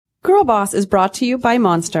Girl Boss is brought to you by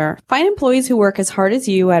Monster. Find employees who work as hard as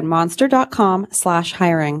you at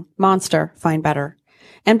monster.com/hiring. Monster, find better.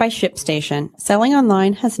 And by ShipStation. Selling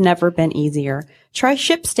online has never been easier. Try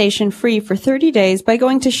ShipStation free for 30 days by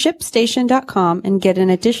going to ShipStation.com and get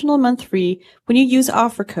an additional month free when you use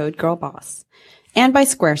offer code GIRLBOSS. And by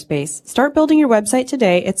Squarespace. Start building your website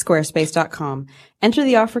today at squarespace.com. Enter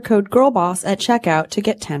the offer code GIRLBOSS at checkout to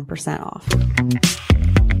get 10% off.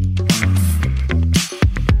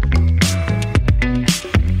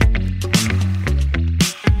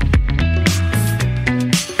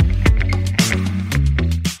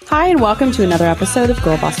 Hi, and welcome to another episode of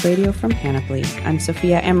Girl Boss Radio from Panoply. I'm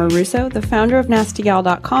Sophia Amoruso, the founder of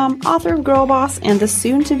NastyGal.com, author of Girl Boss, and the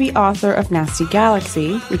soon-to-be author of Nasty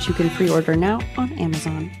Galaxy, which you can pre-order now on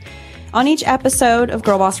Amazon. On each episode of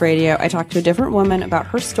Girl Boss Radio, I talk to a different woman about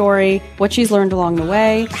her story, what she's learned along the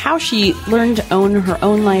way, how she learned to own her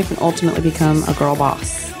own life and ultimately become a girl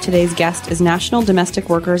boss. Today's guest is National Domestic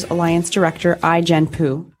Workers Alliance Director I-Jen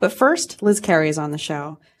Poo. But first, Liz Carey is on the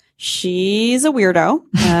show. She's a weirdo,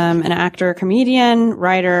 an actor, comedian,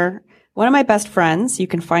 writer, one of my best friends. You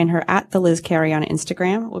can find her at the Liz Carey on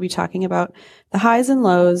Instagram. We'll be talking about the highs and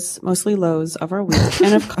lows, mostly lows of our week.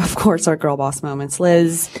 And of course, our girl boss moments.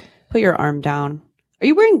 Liz, put your arm down. Are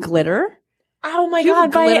you wearing glitter? Oh my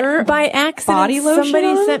God, by accident, body lotion somebody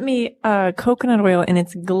on? sent me coconut oil and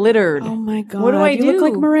it's glittered. Oh my God. What do I do? You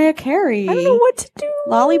look like Mariah Carey. I don't know what to do.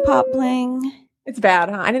 Lollipop bling. It's bad,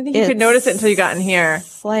 huh? I didn't think you could notice it until you got in here.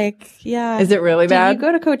 It's like, yeah. Is it really bad? Did you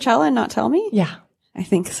go to Coachella and not tell me? Yeah. I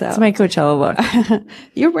think so. It's my Coachella look.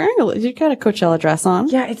 You're wearing you got a Coachella dress on.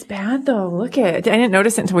 Yeah, it's bad though. Look at it. I didn't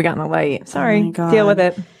notice it until we got in the light. Sorry. Oh my God. Deal with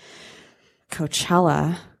it.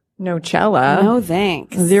 Coachella. No chella. No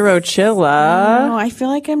thanks. Zero chilla. No, I feel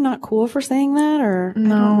like I'm not cool for saying that, or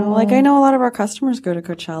no. I don't know. Like, I know a lot of our customers go to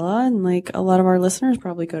Coachella, and like a lot of our listeners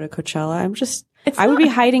probably go to Coachella. I would be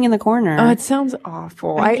hiding in the corner. Oh, it sounds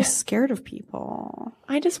awful. I'm just scared of people.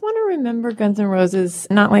 I just want to remember Guns N' Roses,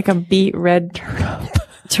 not like a beet red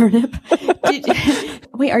Turnip.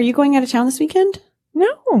 Wait, are you going out of town this weekend?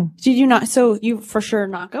 No. Did you not? So you for sure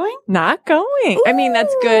not going? Not going. Ooh. I mean,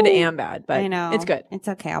 that's good and bad, but I know. It's good. It's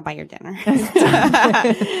okay. I'll buy your dinner.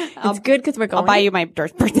 It's good because we're going. I'll buy you my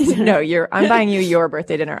birthday dinner. No, I'm buying you your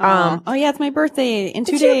birthday dinner. Oh yeah, it's my birthday in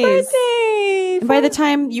 2 days. Your birthday. And by the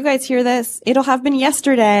time you guys hear this, it'll have been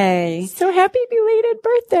yesterday. So happy belated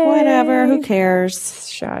birthday. Whatever. Who cares?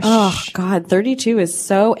 Shush. Oh God, 32 is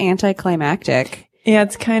so anticlimactic. Yeah,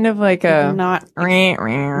 it's kind of like a not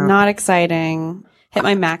exciting. Hit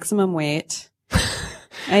my maximum weight.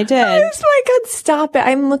 I did. Oh my God, stop it.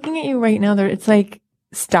 I'm looking at you right now. It's like,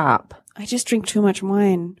 stop. I just drink too much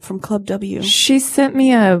wine from Club W. She sent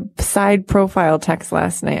me a side profile text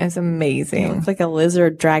last night. It's amazing. It's like a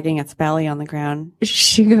lizard dragging its belly on the ground.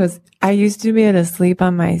 She goes, I used to be able to sleep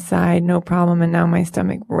on my side, no problem, and now my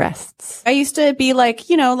stomach rests. I used to be like,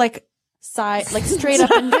 side, like straight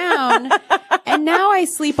up and down. And now I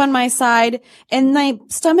sleep on my side and my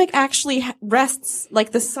stomach actually rests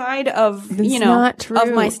like the side of, not true.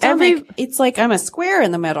 of my stomach. It's like I'm a square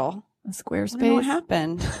in the middle. A square space? I don't know what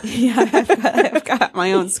happened. Yeah, I've got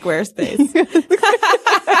my own square space.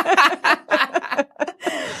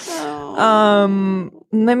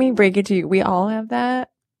 Let me break it to you. We all have that.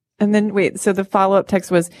 And then wait, so the follow-up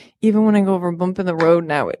text was, even when I go over a bump in the road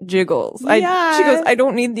now, it jiggles. Yeah. She goes, I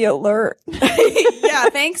don't need the alert. Yeah,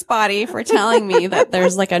 thanks, body, for telling me that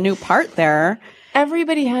there's like a new part there.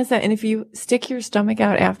 Everybody has that. And if you stick your stomach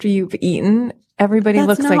out after you've eaten, everybody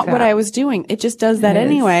looks like that. That's not what I was doing. It just does that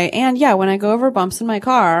anyway. And yeah, when I go over bumps in my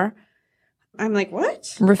car, I'm like,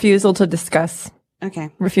 what? Refusal to discuss.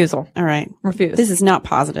 Okay. Refusal. All right. Refuse. This is not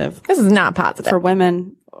positive. This is not positive. For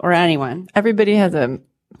women or anyone. Everybody has a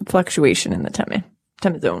fluctuation in the tummy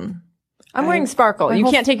zone. I'm wearing sparkle. You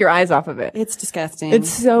can't take your eyes off of it. It's disgusting. It's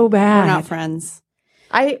so bad. We're not friends.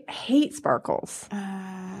 I hate sparkles. So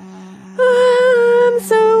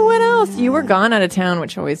what else? You were gone out of town,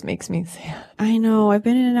 which always makes me sad. I know. I've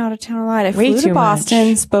been in and out of town a lot. I Way flew too to Boston,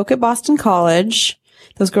 much. spoke at Boston College.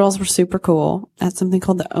 Those girls were super cool at something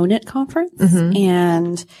called the Own It conference,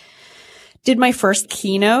 and did my first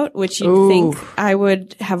keynote, which you'd think I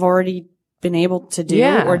would have already been able to do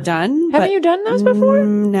or done. Haven't you done those before?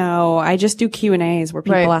 No, I just do Q&As where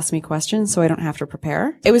people ask me questions so I don't have to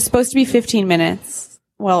prepare. It was supposed to be 15 minutes.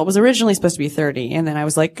 Well, it was originally supposed to be 30. And then I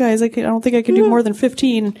was like, guys, I don't think I can do more than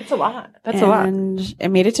 15. It's a lot. That's a lot. And I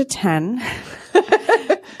made it to 10.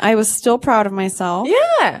 I was still proud of myself.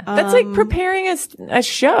 Yeah. That's like preparing a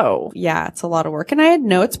show. Yeah, it's a lot of work. And I had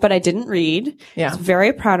notes, but I didn't read. Yeah. I was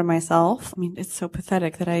very proud of myself. I mean, it's so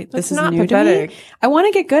pathetic that this is not new pathetic. to me. I want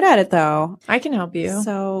to get good at it though. I can help you.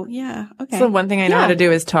 So yeah, okay. So one thing I know how to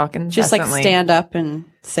do is talk and just like stand up and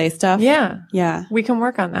say stuff. Yeah. Yeah. We can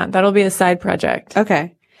work on that. That'll be a side project.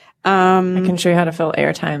 Okay. I can show you how to fill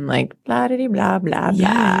airtime, like blah blah blah blah.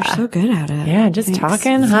 Yeah, you're so good at it. Yeah, just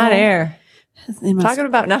talking hot air. Talking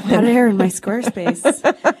about nothing. Hot air in my Squarespace.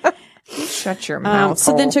 Shut your mouth.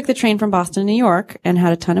 So then took the train from Boston to New York and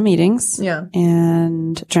had a ton of meetings. Yeah.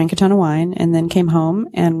 And drank a ton of wine and then came home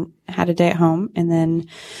and had a day at home and then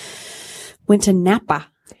went to Napa.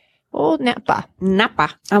 Old Napa.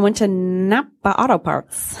 I went to Napa Auto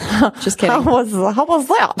Parts. Just kidding. How was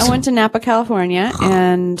that? I went to Napa, California,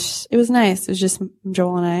 and it was nice. It was just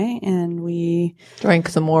Joel and I, and we drank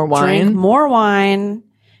some more wine. Drank more wine.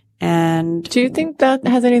 And do you think that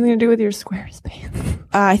has anything to do with your Squarespace?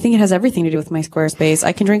 I think it has everything to do with my Squarespace.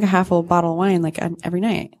 I can drink a half a bottle of wine like every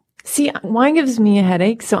night. See, wine gives me a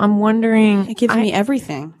headache, so I'm wondering. It gives me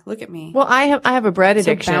everything. Look at me. Well, I have a bread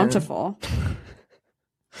addiction. So bountiful.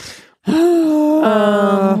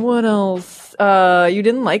 What else? You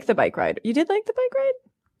didn't like the bike ride. You did like the bike ride?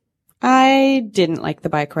 I didn't like the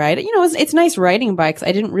bike ride. You know, it's nice riding bikes.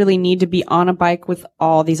 I didn't really need to be on a bike with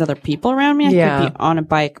all these other people around me. I could be on a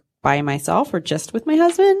bike by myself or just with my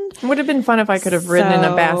husband. It would have been fun if I could have ridden in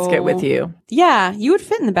a basket with you. Yeah, you would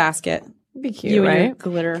fit in the basket. It'd be cute, you right? And your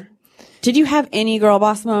glitter. Did you have any girl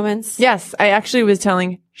boss moments? Yes, I actually was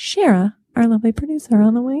telling Shara, our lovely producer,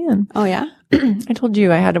 on the way in. Oh, yeah? I told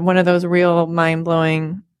you I had one of those real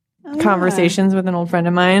mind-blowing conversations with an old friend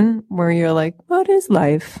of mine where you're like, what is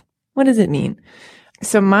life? What does it mean?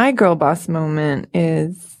 So my girl boss moment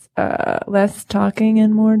is less talking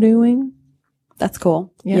and more doing. That's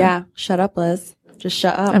cool. Yeah. Shut up, Liz. Just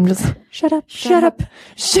shut up. I'm just, shut up.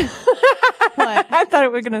 What? I thought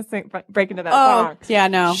it was going to break into that song. Yeah,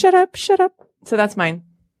 no. Shut up. So that's mine.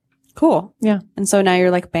 Cool. Yeah. And so now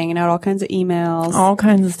you're like banging out all kinds of emails. All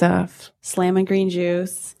kinds of stuff. Slamming green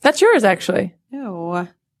juice. That's yours, actually. Ew.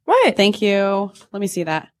 What? Thank you. Let me see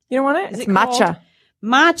that. You don't want it? Is It's it matcha. called?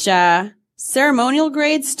 Matcha. Ceremonial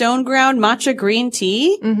grade stone ground matcha green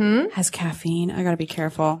tea. Mm-hmm. Has caffeine. I gotta be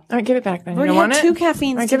careful. All right, give it back then. We You don't already want had it? 2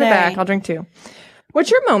 caffeines All right, today. give it back. I'll drink 2. What's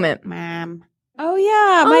your moment? Ma'am. Oh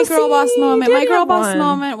yeah, my girl boss moment. My girl boss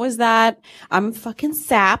moment was that I'm fucking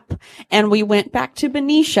sap, and we went back to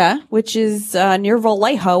Benicia, which is near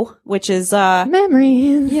Vallejo, which is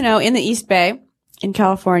memories. You know, in the East Bay in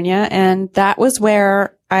California, and that was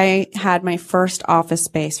where I had my first office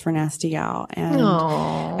space for Nasty Gal, and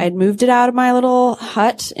I'd moved it out of my little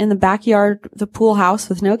hut in the backyard, the pool house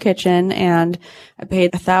with no kitchen, and I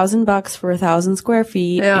paid $1,000 for 1,000 square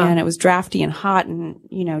feet, and it was drafty and hot and,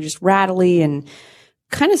 you know, just rattly and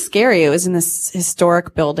kind of scary. It was in this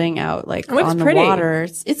historic building out like on the water.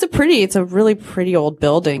 It's a really pretty old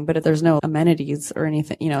building, but there's no amenities or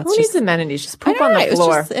anything, you know. It's Who needs amenities? Just poop on the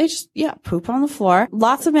floor. Poop on the floor.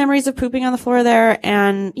 Lots of memories of pooping on the floor there.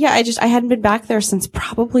 And yeah, I hadn't been back there since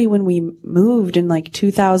probably when we moved in like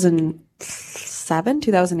 2007,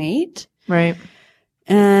 2008. Right.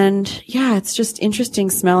 And yeah, it's just interesting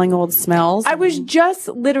smelling old smells. I was just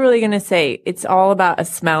literally going to say, it's all about a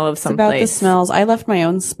smell of someplace. It's about the smells. I left my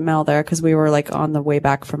own smell there because we were like on the way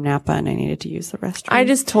back from Napa and I needed to use the restroom. I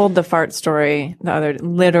just told the fart story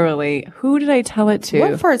literally. Who did I tell it to?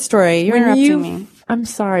 What fart story? You're interrupting me. I'm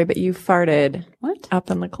sorry, but you farted. What?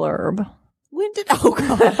 Up in the club. When did, oh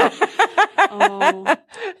God. Oh.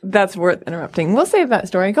 That's worth interrupting. We'll save that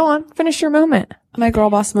story. Go on. Finish your moment. My girl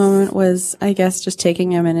boss moment was, I guess, just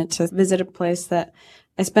taking a minute to visit a place that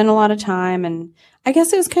I spent a lot of time, and I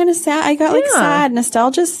guess it was kind of sad. I got like sad.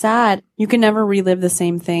 Nostalgia's sad. You can never relive the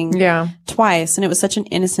same thing twice, and it was such an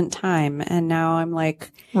innocent time, and now I'm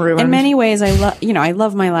like, ruined. In many ways, I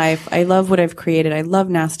love my life. I love what I've created. I love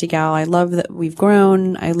Nasty Gal. I love that we've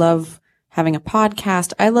grown. I love having a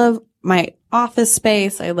podcast. I love my office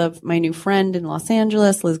space. I love my new friend in Los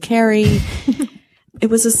Angeles, Liz Carey. It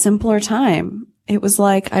was a simpler time. It was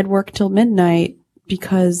like I'd work till midnight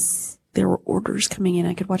because there were orders coming in.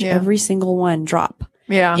 I could watch every single one drop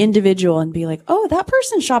individual and be like, oh, that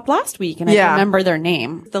person shopped last week. And I can remember their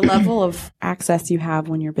name. The level of access you have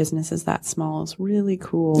when your business is that small is really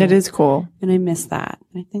cool. It is cool. And I miss that.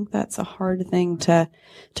 And I think that's a hard thing to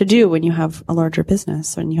do when you have a larger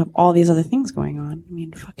business and you have all these other things going on. I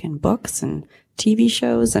mean, fucking books and TV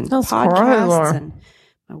shows and podcasts and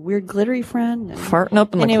a weird glittery friend. And farting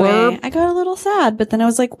up in the club. I got a little sad, but then I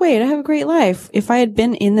was like, wait, I have a great life. If I had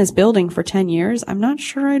been in this building for 10 years, I'm not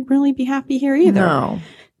sure I'd really be happy here either. No.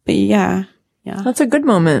 But yeah. Yeah. That's a good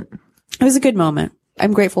moment. It was a good moment.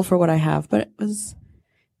 I'm grateful for what I have, but it was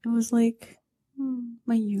like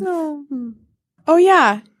my youth. Oh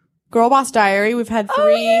yeah. Girl Boss Diary. We've had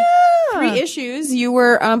three issues. You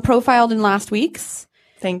were profiled in last week's.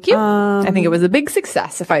 Thank you. I think it was a big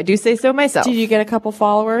success, if I do say so myself. Did you get a couple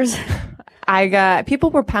followers?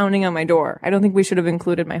 People were pounding on my door. I don't think we should have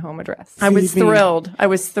included my home address. I was thrilled.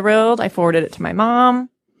 I forwarded it to my mom.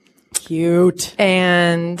 Cute.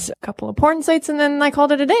 And a couple of porn sites, and then I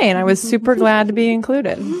called it a day, and I was super glad to be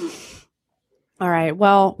included. All right.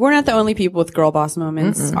 Well, we're not the only people with Girl Boss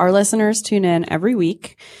moments. Our listeners tune in every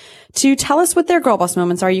week to tell us what their Girl Boss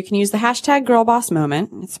moments are. You can use the hashtag Girl Boss Moment.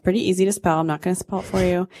 It's pretty easy to spell. I'm not going to spell it for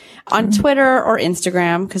you. On Twitter or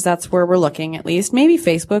Instagram, because that's where we're looking at least. Maybe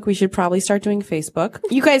Facebook. We should probably start doing Facebook.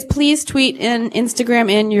 You guys, please tweet and Instagram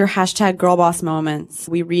in your hashtag Girl Boss moments.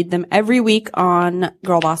 We read them every week on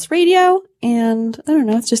Girl Boss Radio. And I don't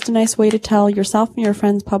know, it's just a nice way to tell yourself and your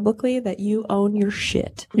friends publicly that you own your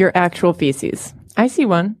shit. Your actual feces. I see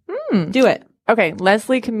one. Do it. Okay.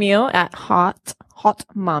 Leslie Camille at Hot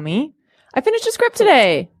Mommy. I finished a script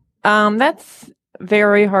today. That's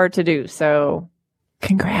very hard to do. So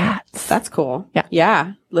congrats. That's cool. Yeah.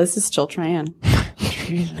 Yeah. Liz is still trying.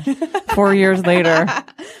 4 years later.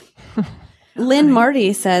 Lynn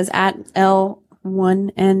Marty says at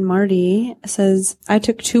L1N Marty says, I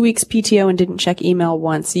took 2 weeks PTO and didn't check email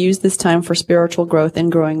once. Use this time for spiritual growth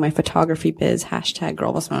and growing my photography biz. Hashtag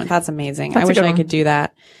Girl Boss Moment. That's amazing. I wish I could do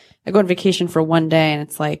that. I go on vacation for one day and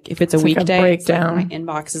it's like, if it's a weekday, like a breakdown. It's like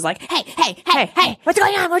my inbox is like, hey, what's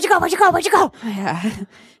going on? Where'd you go? Yeah.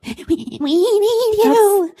 we need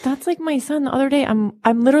you. That's like my son the other day.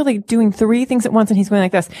 I'm literally doing 3 things at once and he's going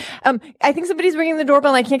like this. I think somebody's ringing the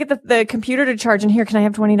doorbell and I can't get the computer to charge in here. Can I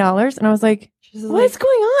have $20? And I was like, what's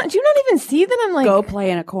going on? Do you not even see that I'm like, go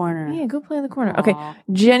play in a corner. Yeah, go play in the corner. Okay.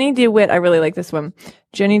 Jenny DeWitt. I really like this one.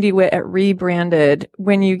 Jenny DeWitt at Rebranded.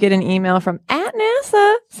 When you get an email from at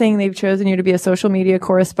NASA saying they've chosen you to be a social media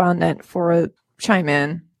correspondent for a chime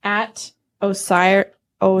in. At Osiris.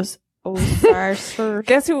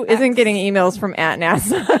 Guess who isn't getting emails from at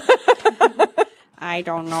NASA? I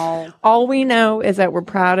don't know. All we know is that we're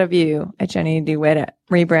proud of you at Jenny DeWitt at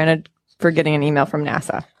Rebranded for getting an email from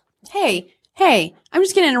NASA. Hey, I'm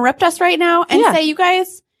just going to interrupt us right now and say, you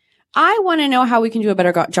guys, I want to know how we can do a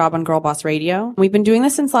better job on Girl Boss Radio. We've been doing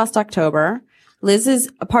this since last October. Liz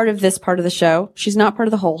is a part of this part of the show. She's not part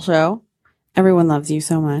of the whole show. Everyone loves you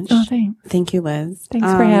so much. Oh, thanks. Thank you, Liz. Thanks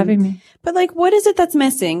for having me. But like, what is it that's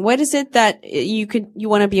missing? What is it that you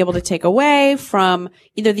want to be able to take away from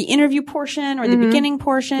either the interview portion or the beginning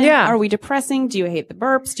portion? Yeah. Are we depressing? Do you hate the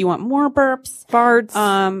burps? Do you want more burps?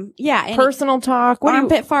 Farts. Yeah. Personal talk.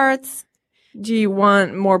 Armpit farts. Do you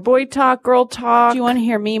want more boy talk, girl talk? Do you want to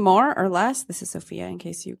hear me more or less? This is Sophia, in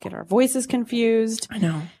case you get our voices confused. I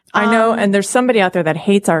know. And there's somebody out there that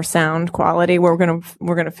hates our sound quality. We're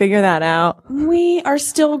gonna figure that out. We are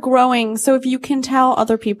still growing. So if you can tell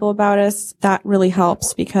other people about us, that really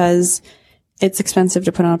helps because it's expensive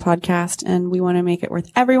to put on a podcast and we want to make it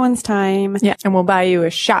worth everyone's time. Yeah. And we'll buy you a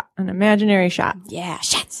shot, an imaginary shot. Yeah.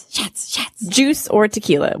 Shots. Juice or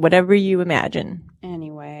tequila, whatever you imagine.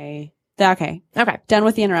 Anyway. Okay. Done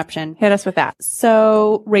with the interruption. Hit us with that.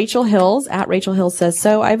 So Rachel Hills at Rachel Hills says,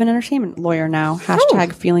 so I have an entertainment lawyer now.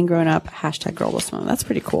 Hashtag feeling grown up. Hashtag Girl Boss Moment. That's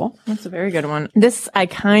pretty cool. That's a very good one. This I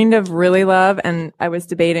kind of really love. And I was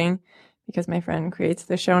debating because my friend creates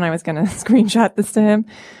the show and I was going to screenshot this to him.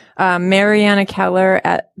 Mariana Keller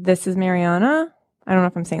at This Is Mariana. I don't know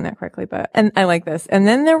if I'm saying that correctly, and I like this. And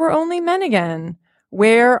then there were only men again.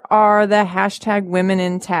 Where are the hashtag women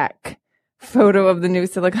in tech? Photo of the new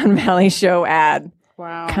Silicon Valley show ad.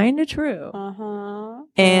 Wow. Kind of true. Uh-huh.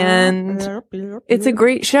 And it's a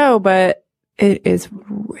great show, but it is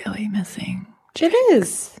really missing. It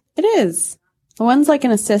is. One's like an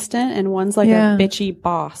assistant and one's like a bitchy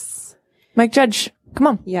boss. Mike Judge, come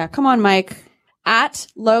on. Yeah, come on, Mike. At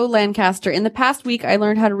Low Lancaster, in the past week, I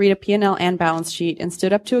learned how to read a P&L and balance sheet and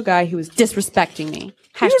stood up to a guy who was disrespecting me.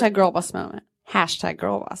 Hashtag Girl Boss Moment. Hashtag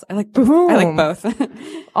Girl Boss. I like both.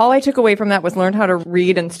 All I took away from that was learned how to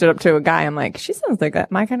read and stood up to a guy. I'm like, she sounds like that,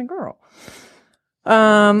 my kind of girl.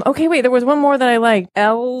 Okay, wait, there was one more that I liked.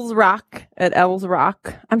 Els Rock at Els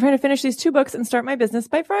Rock. I'm trying to finish these 2 books and start my business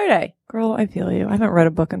by Friday. Girl, I feel you. I haven't read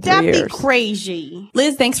a book in 3 years. That'd be crazy.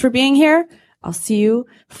 Liz, thanks for being here. I'll see you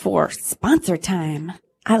for sponsor time.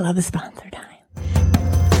 I love the sponsor time.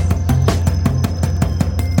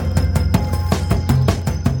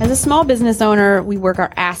 Has As a small business owner, we work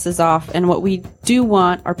our asses off, and what we do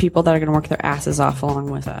want are people that are going to work their asses off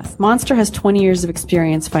along with us. Monster has 20 years of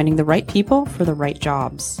experience finding the right people for the right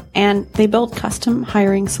jobs, and they build custom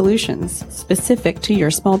hiring solutions specific to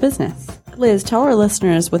your small business. Liz, tell our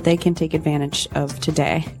listeners what they can take advantage of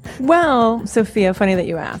today. Well, Sophia, funny that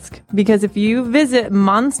you ask, because if you visit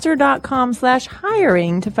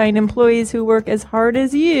monster.com/hiring to find employees who work as hard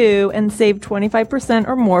as you and save 25%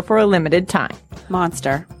 or more for a limited time.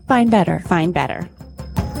 Monster. Find better. Find better.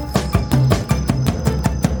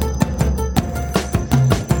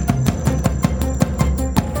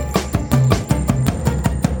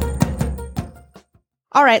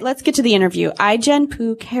 All right, let's get to the interview. I-Jen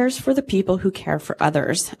Poo cares for the people who care for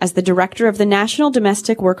others. As the director of the National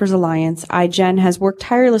Domestic Workers Alliance, I-Jen has worked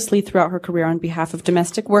tirelessly throughout her career on behalf of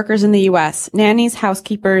domestic workers in the U.S., nannies,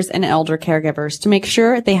 housekeepers, and elder caregivers to make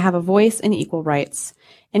sure they have a voice and equal rights.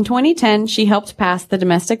 In 2010, she helped pass the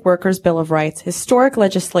Domestic Workers Bill of Rights, historic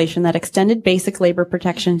legislation that extended basic labor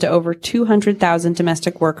protection to over 200,000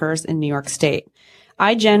 domestic workers in New York State.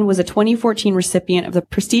 I-Jen was a 2014 recipient of the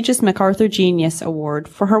prestigious MacArthur Genius Award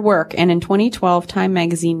for her work, and in 2012, Time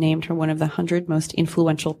magazine named her one of the 100 most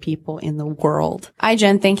influential people in the world.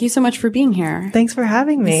 I-Jen, thank you so much for being here. Thanks for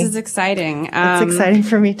having me. This is exciting. It's exciting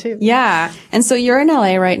for me too. Yeah. And so you're in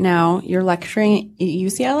LA right now. You're lecturing at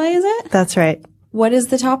UCLA, is it? That's right. What is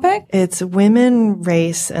the topic? It's women,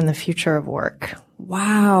 race, and the future of work.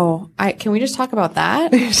 Wow. Can we just talk about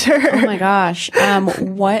that? Sure. Oh my gosh.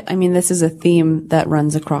 This is a theme that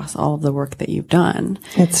runs across all of the work that you've done.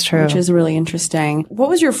 It's true. Which is really interesting. What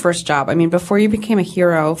was your first job? I mean, before you became a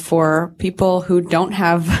hero for people who don't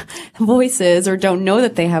have voices or don't know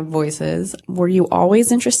that they have voices, were you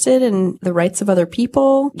always interested in the rights of other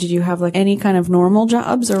people? Did you have like any kind of normal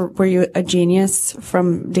jobs, or were you a genius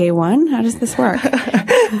from day one? How does this work?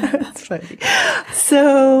 That's funny.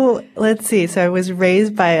 So let's see. So I was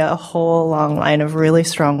raised by a whole long line of really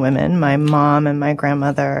strong women. My mom and my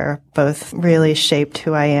grandmother both really shaped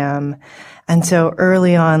who I am. And so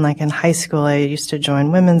early on, like in high school, I used to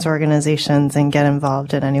join women's organizations and get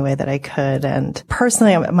involved in any way that I could. And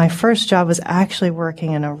personally, my first job was actually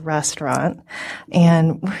working in a restaurant.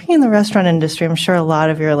 And working in the restaurant industry, I'm sure a lot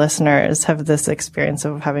of your listeners have this experience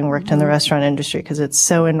of having worked in the restaurant industry because it's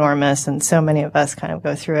so enormous and so many of us kind of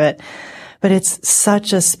go through it. But it's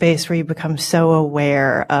such a space where you become so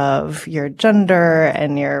aware of your gender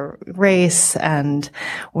and your race, and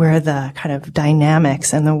where the kind of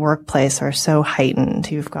dynamics in the workplace are so heightened.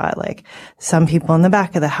 You've got like some people in the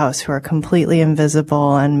back of the house who are completely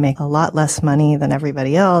invisible and make a lot less money than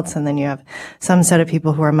everybody else. And then you have some set of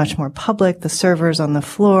people who are much more public, the servers on the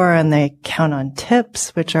floor, and they count on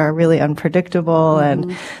tips, which are really unpredictable.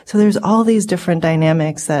 And so there's all these different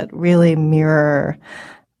dynamics that really mirror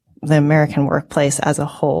the American workplace as a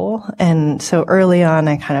whole. And so early on,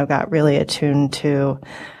 I kind of got really attuned to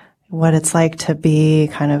what it's like to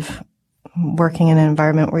be kind of working in an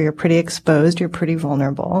environment where you're pretty exposed, you're pretty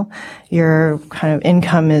vulnerable, your kind of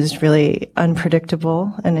income is really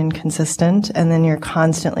unpredictable and inconsistent, and then you're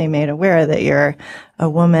constantly made aware that you're a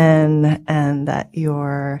woman and that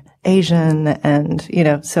you're Asian, and,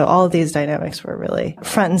 so all of these dynamics were really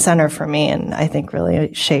front and center for me, and I think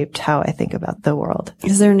really shaped how I think about the world.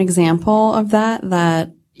 Is there an example of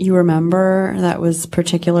that you remember that was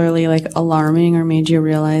particularly like alarming or made you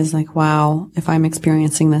realize like, wow, if I'm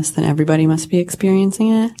experiencing this, then everybody must be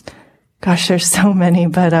experiencing it? Gosh, there's so many,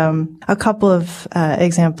 but a couple of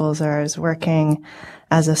examples are I was working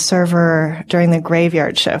as a server during the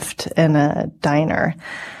graveyard shift in a diner.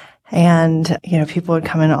 And, people would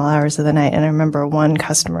come in all hours of the night. And I remember one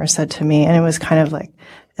customer said to me, and it was kind of like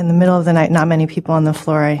in the middle of the night, not many people on the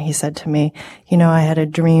floor. And he said to me, I had a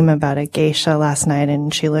dream about a geisha last night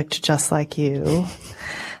and she looked just like you.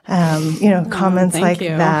 Comments like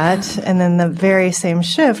that. And then the very same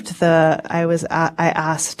shift, I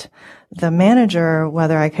asked the manager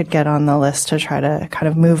whether I could get on the list to try to kind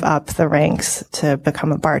of move up the ranks to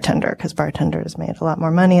become a bartender, because bartenders made a lot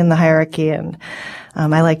more money in the hierarchy, and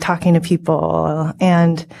I like talking to people.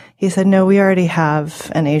 And he said, no, we already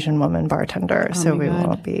have an Asian woman bartender, so we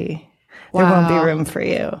won't be, there won't be room for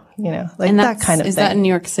you, like that kind of thing. Is that in New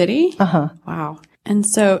York City? Uh-huh. Wow. And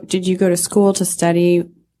so did you go to school to study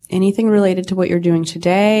anything related to what you're doing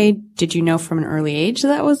today? Did you know from an early age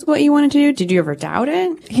that was what you wanted to do? Did you ever doubt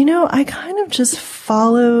it? You know, I kind of just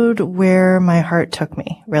followed where my heart took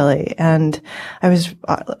me, really. And I was,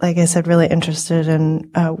 like I said, really interested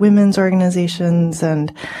in women's organizations.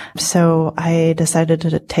 And so I decided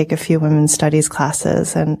to take a few women's studies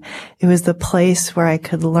classes. And it was the place where I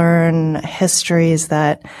could learn histories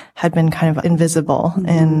that had been kind of invisible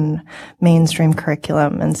in mainstream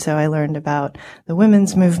curriculum. And so I learned about the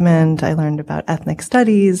women's movement. I learned about ethnic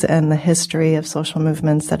studies and the history of social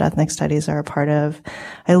movements that ethnic studies are a part of.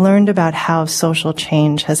 I learned about how social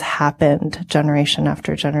change has happened generation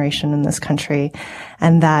after generation in this country.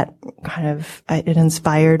 And that kind of, it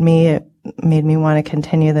inspired me. It made me want to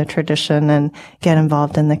continue the tradition and get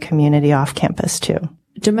involved in the community off campus too.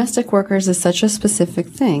 Domestic workers is such a specific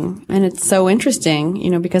thing. And it's so interesting,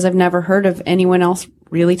 you know, because I've never heard of anyone else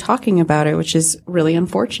really talking about it, which is really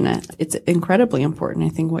unfortunate. It's incredibly important, I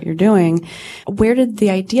think, what you're doing. Where did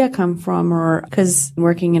the idea come from? Or because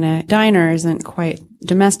working in a diner isn't quite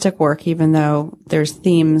domestic work, even though there's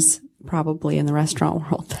themes probably in the restaurant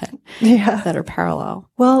world that are parallel.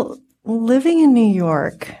 Well, living in New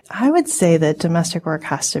York, I would say that domestic work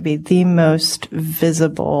has to be the most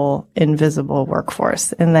visible, invisible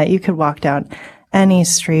workforce, in that you could walk down any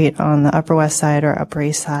street on the Upper West Side or Upper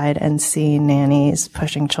East Side and see nannies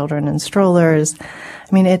pushing children in strollers.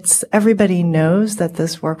 I mean, everybody knows that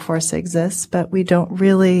this workforce exists, but we don't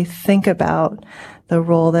really think about the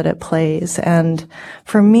role that it plays. And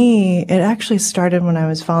for me, it actually started when I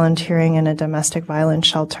was volunteering in a domestic violence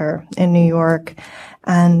shelter in New York.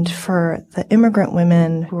 And for the immigrant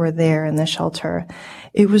women who were there in the shelter,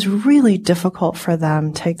 it was really difficult for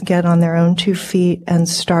them to get on their own 2 feet and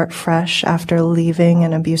start fresh after leaving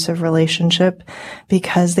an abusive relationship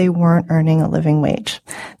because they weren't earning a living wage.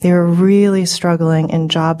 They were really struggling in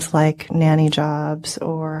jobs like nanny jobs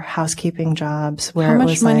or housekeeping jobs where How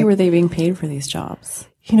much money were they being paid for these jobs?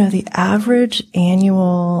 You know, the average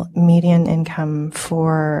annual median income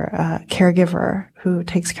for a caregiver who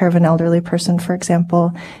takes care of an elderly person, for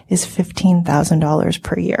example, is $15,000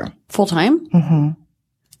 per year. Full time? Mm-hmm.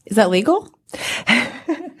 Is that legal?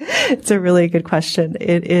 It's a really good question.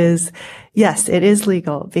 Yes, it is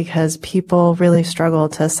legal because people really struggle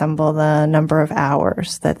to assemble the number of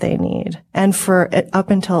hours that they need. And for up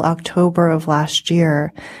until October of last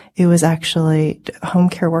year, it was actually home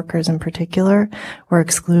care workers in particular were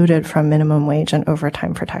excluded from minimum wage and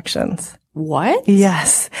overtime protections. What?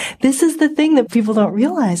 Yes. This is the thing that people don't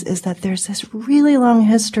realize is that there's this really long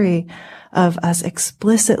history of us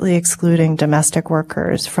explicitly excluding domestic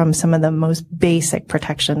workers from some of the most basic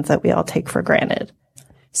protections that we all take for granted.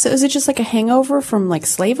 So is it just like a hangover from like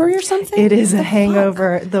slavery or something? It is a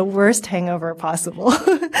hangover, the worst hangover possible.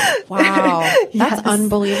 Wow. That's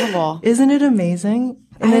unbelievable. Isn't it amazing?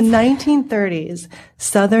 In the 1930s,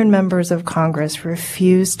 Southern members of Congress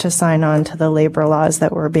refused to sign on to the labor laws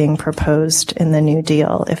that were being proposed in the New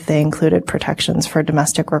Deal if they included protections for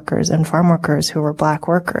domestic workers and farm workers who were black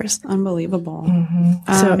workers. Unbelievable.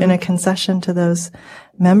 Mm-hmm. So in a concession to those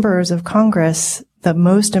members of Congress, the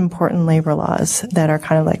most important labor laws that are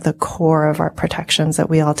kind of like the core of our protections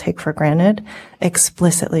that we all take for granted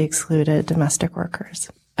explicitly excluded domestic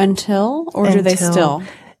workers. Until do they still?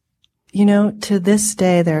 You know, to this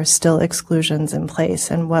day, there are still exclusions in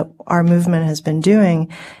place. And what our movement has been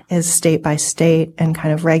doing is state by state and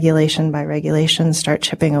kind of regulation by regulation start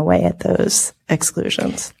chipping away at those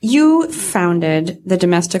exclusions. You founded the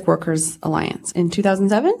Domestic Workers Alliance in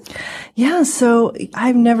 2007? Yeah, so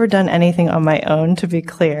I've never done anything on my own, to be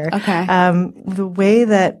clear. Okay. The way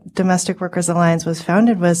that Domestic Workers Alliance was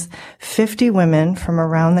founded was 50 women from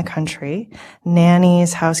around the country,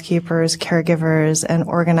 nannies, housekeepers, caregivers, and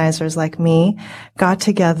organizers like me got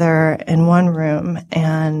together in one room,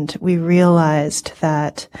 and we realized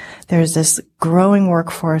that there's this growing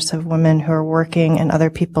workforce of women who are working in other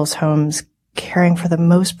people's homes, caring for the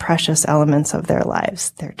most precious elements of their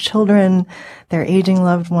lives, their children, their aging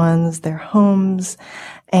loved ones, their homes,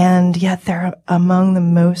 and yet they're among the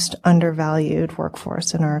most undervalued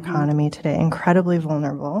workforce in our economy today, incredibly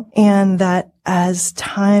vulnerable. And that as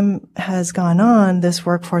time has gone on, this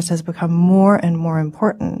workforce has become more and more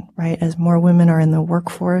important, right? As more women are in the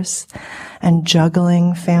workforce and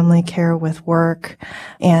juggling family care with work,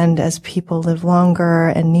 and as people live longer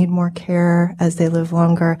and need more care as they live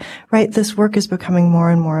longer, right? This work is becoming more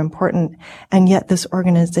and more important. And yet this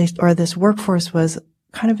organization or this workforce was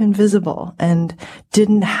kind of invisible and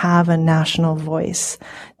didn't have a national voice,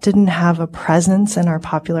 didn't have a presence in our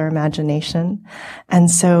popular imagination.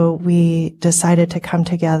 And so we decided to come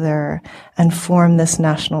together and form this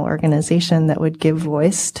national organization that would give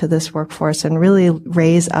voice to this workforce and really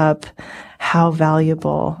raise up how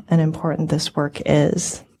valuable and important this work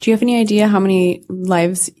is. Do you have any idea how many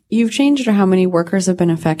lives you've changed or how many workers have been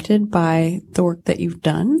affected by the work that you've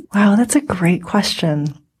done? Wow, that's a great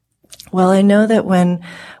question. Well, I know that when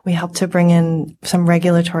we helped to bring in some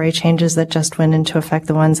regulatory changes that just went into effect,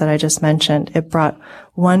 the ones that I just mentioned, it brought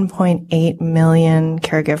 1.8 million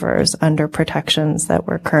caregivers under protections that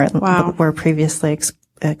were were previously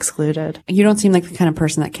excluded. You don't seem like the kind of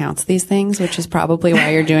person that counts these things, which is probably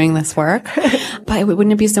why you're doing this work. But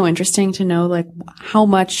wouldn't it be so interesting to know like how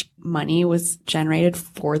much money was generated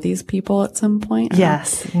for these people at some point?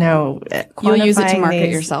 Yes. No. You'll use it to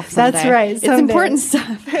market yourself someday. That's right. It's important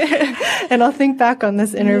stuff. And I'll think back on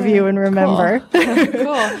this interview and remember.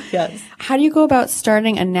 Cool. Yes. How do you go about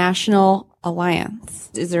starting a national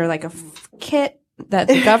alliance? Is there like a kit that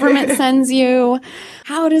the government sends you?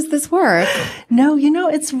 How does this work? No,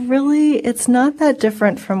 it's not that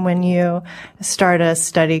different from when you start a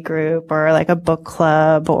study group or like a book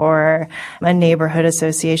club or a neighborhood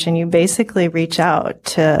association. You basically reach out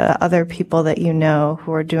to other people that you know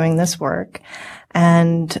who are doing this work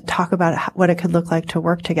and talk about what it could look like to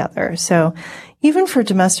work together. So even for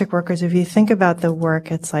domestic workers, if you think about the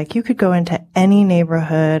work, it's like you could go into any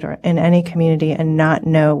neighborhood or in any community and not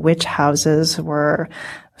know which houses were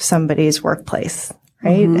somebody's workplace,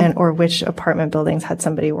 right? Mm-hmm. And, or which apartment buildings had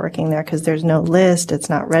somebody working there because there's no list. It's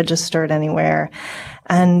not registered anywhere.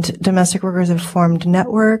 And domestic workers have formed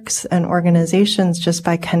networks and organizations just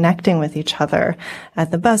by connecting with each other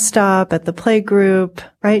at the bus stop, at the play group,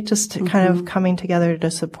 right? Just kind of coming together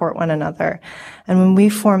to support one another. And when we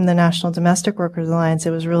formed the National Domestic Workers Alliance,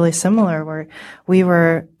 it was really similar where we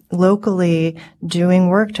were locally doing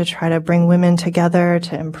work to try to bring women together,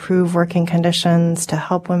 to improve working conditions, to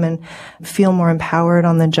help women feel more empowered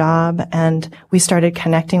on the job. And we started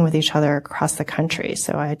connecting with each other across the country.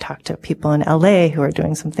 So I talked to people in LA who are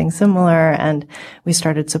doing something similar, and we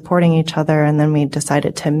started supporting each other. And then we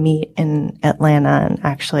decided to meet in Atlanta and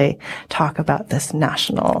actually talk about this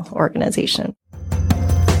national organization.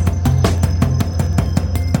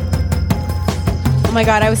 Oh my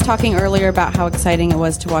God, I was talking earlier about how exciting it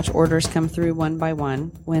was to watch orders come through one by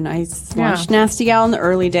one when I launched Nasty Gal in the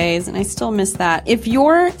early days, and I still miss that. If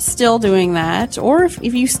you're still doing that, or if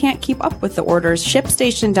you can't keep up with the orders,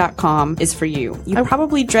 ShipStation.com is for you. You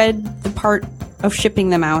probably dread the part of shipping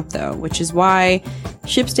them out, though, which is why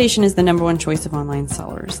ShipStation is the #1 choice of online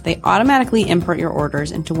sellers. They automatically import your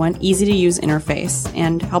orders into one easy-to-use interface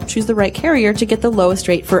and help choose the right carrier to get the lowest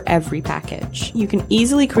rate for every package. You can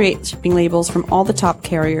easily create shipping labels from all the top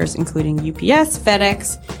carriers, including UPS,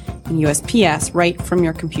 FedEx, and USPS, right from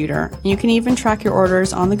your computer. And you can even track your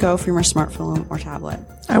orders on the go from your smartphone or tablet.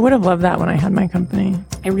 I would have loved that when I had my company.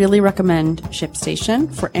 I really recommend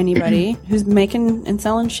ShipStation for anybody who's making and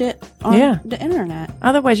selling shit on the internet.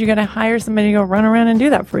 Otherwise, you got to hire somebody to go run around and do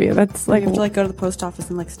that for you. That's like you have to like go to the post office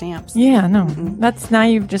and like stamps. Yeah, no. That's now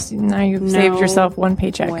you've saved yourself one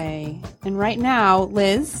paycheck. Way. And right now,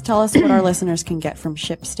 Liz, tell us what our listeners can get from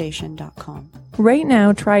ShipStation.com. Right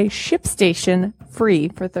now, try ShipStation free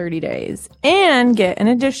for 30 days and get an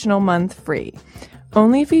additional month free.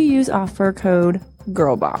 Only if you use offer code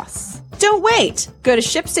GIRLBOSS. Don't wait! Go to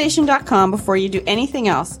ShipStation.com before you do anything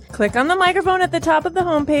else. Click on the microphone at the top of the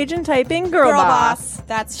homepage and type in GIRLBOSS.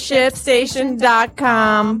 That's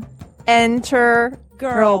ShipStation.com. Enter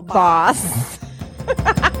GIRLBOSS.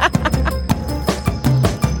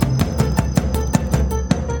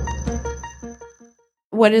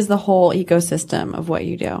 What is the whole ecosystem of what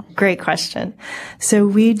you do? Great question. So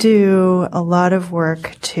we do a lot of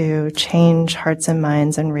work to change hearts and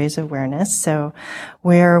minds and raise awareness. So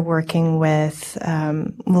we're working with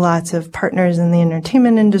lots of partners in the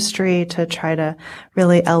entertainment industry to try to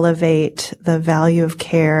really elevate the value of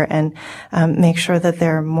care and make sure that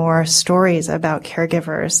there are more stories about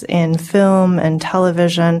caregivers in film and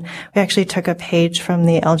television. We actually took a page from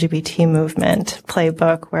the LGBT movement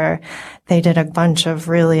playbook where they did a bunch of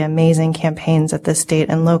really amazing campaigns at the state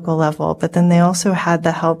and local level, but then they also had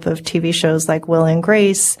the help of TV shows like Will and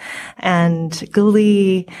Grace and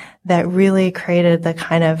Glee that really created the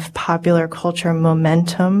kind of popular culture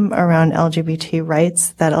momentum around LGBT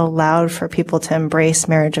rights that allowed for people to embrace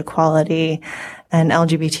marriage equality and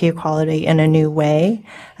LGBT equality in a new way.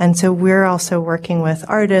 And so we're also working with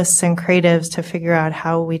artists and creatives to figure out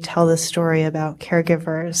how we tell the story about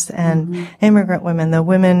caregivers and immigrant women, the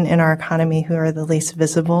women in our economy who are the least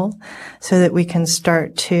visible, so that we can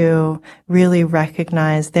start to really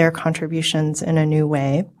recognize their contributions in a new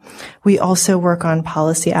way. We also work on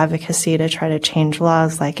policy advocacy to try to change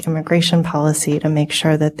laws like immigration policy to make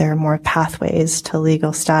sure that there are more pathways to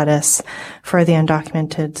legal status for the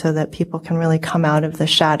undocumented so that people can really come out of the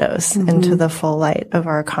shadows into the full light of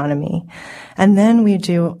our economy. And then we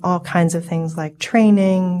do all kinds of things like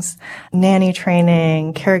trainings, nanny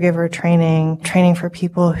training, caregiver training, training for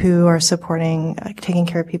people who are supporting, taking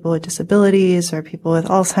care of people with disabilities or people with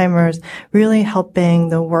Alzheimer's, really helping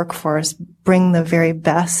the workforce bring the very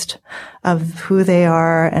best of who they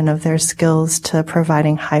are and of their skills to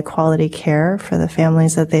providing high quality care for the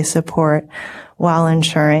families that they support, while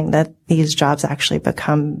ensuring that these jobs actually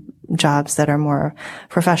become jobs that are more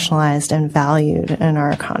professionalized and valued in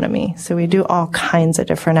our economy. So we do all kinds of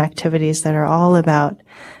different activities that are all about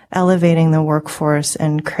elevating the workforce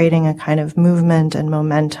and creating a kind of movement and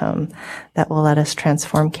momentum that will let us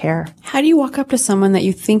transform care. How do you walk up to someone that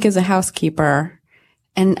you think is a housekeeper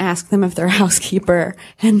and ask them if they're a housekeeper?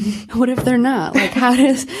 And what if they're not? Like,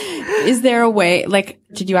 is there a way, like,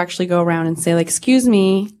 did you actually go around and say, like, excuse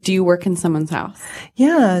me, do you work in someone's house?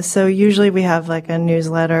 Yeah. So usually we have like a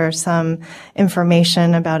newsletter, some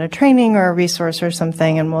information about a training or a resource or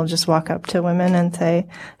something, and we'll just walk up to women and say,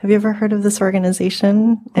 have you ever heard of this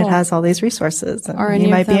organization? Cool. It has all these resources and you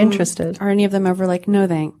might be interested. Are any of them ever like, no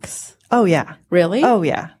thanks? Oh, yeah. Really? Oh,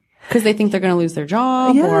 yeah. Because they think they're going to lose their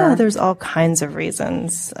job? Yeah, there's all kinds of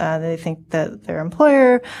reasons. They think that their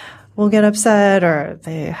employer will get upset, or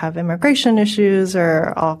they have immigration issues,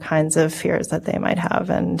 or all kinds of fears that they might have.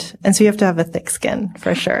 And so you have to have a thick skin,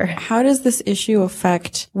 for sure. How does this issue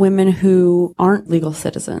affect women who aren't legal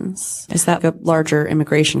citizens? Is that a larger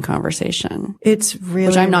immigration conversation? It's really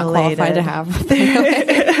Which I'm not related. qualified to have.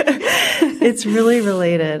 It's really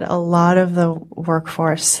related. A lot of the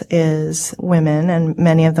workforce is women, and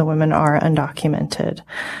many of the women are undocumented.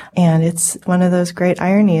 And it's one of those great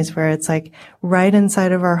ironies where it's like right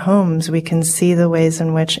inside of our homes, we can see the ways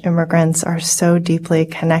in which immigrants are so deeply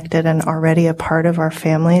connected and already a part of our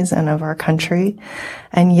families and of our country.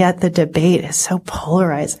 And yet the debate is so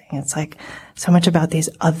polarizing. It's like so much about these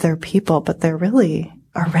other people, but they're really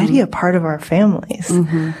already a part of our families.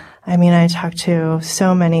 I mean, I talk to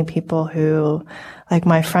so many people who, like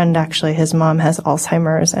my friend actually, his mom has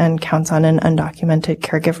Alzheimer's and counts on an undocumented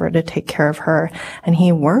caregiver to take care of her. And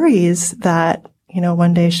he worries that, you know,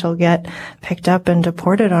 one day she'll get picked up and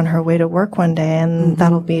deported on her way to work one day. And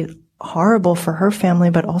that'll be horrible for her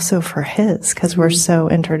family, but also for his, because we're so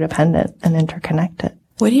interdependent and interconnected.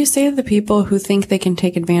 What do you say to the people who think they can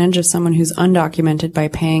take advantage of someone who's undocumented by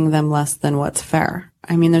paying them less than what's fair?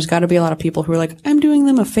 I mean, there's got to be a lot of people who are like, I'm doing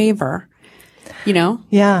them a favor, you know?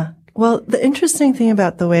 Yeah. Well, the interesting thing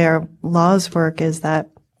about the way our laws work is that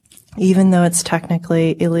even though it's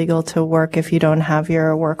technically illegal to work if you don't have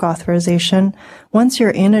your work authorization, once you're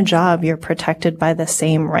in a job, you're protected by the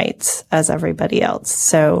same rights as everybody else.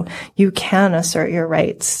 So you can assert your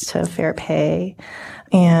rights to fair pay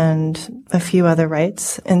and a few other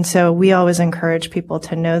rights. And so we always encourage people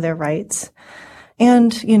to know their rights.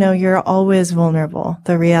 And, you know, you're always vulnerable.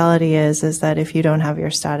 The reality is that if you don't have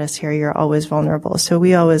your status here, you're always vulnerable. So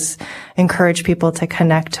we always encourage people to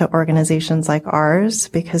connect to organizations like ours,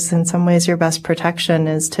 because in some ways your best protection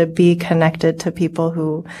is to be connected to people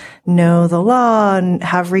who know the law and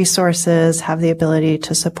have resources, have the ability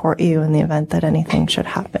to support you in the event that anything should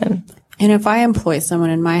happen. And if I employ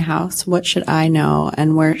someone in my house, what should I know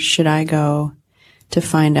and where should I go to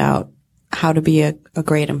find out how to be a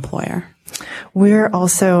great employer? We're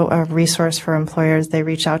also a resource for employers. They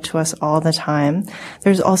reach out to us all the time.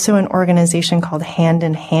 There's also an organization called Hand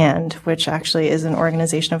in Hand, which actually is an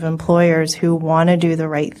organization of employers who want to do the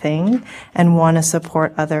right thing and want to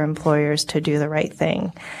support other employers to do the right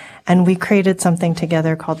thing. And we created something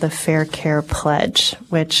together called the Fair Care Pledge,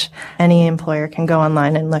 which any employer can go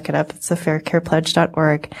online and look it up. It's the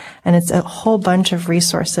faircarepledge.org. And it's a whole bunch of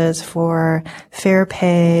resources for fair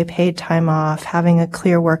pay, paid time off, having a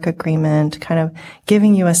clear work agreement, kind of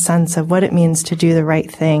giving you a sense of what it means to do the right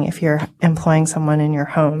thing if you're employing someone in your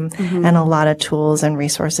home, and a lot of tools and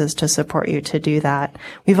resources to support you to do that.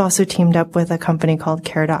 We've also teamed up with a company called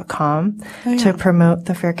Care.com to promote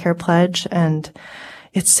the Fair Care Pledge. And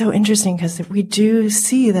it's so interesting because we do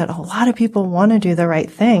see that a lot of people want to do the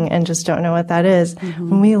right thing and just don't know what that is.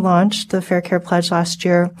 When we launched the Fair Care Pledge last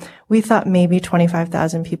year, we thought maybe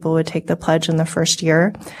 25,000 people would take the pledge in the first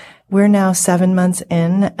year. We're now 7 months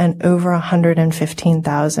in, and over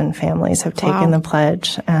 115,000 families have taken the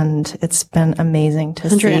pledge, and it's been amazing to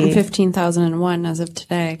see. 115,001 as of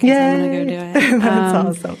today, because I'm going to go do it.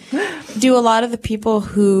 That's awesome. Do a lot of the people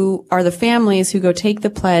who are the families who go take the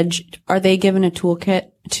pledge, are they given a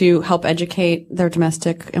toolkit to help educate their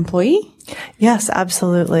domestic employee? Yes,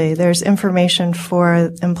 absolutely. There's information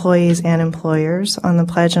for employees and employers on the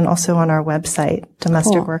pledge and also on our website,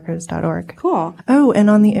 domesticworkers.org. Cool. Oh,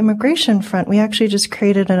 and on the immigration front, we actually just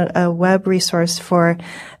created a web resource for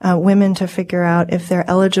women to figure out if they're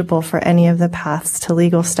eligible for any of the paths to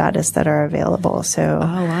legal status that are available. So,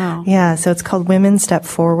 wow. Yeah, so it's called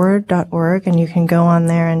womenstepforward.org, and you can go on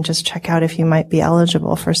there and just check out if you might be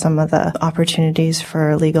eligible for some of the opportunities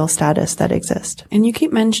for legal status that exist. And you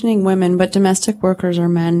keep mentioning women, but domestic workers are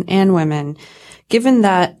men and women. Given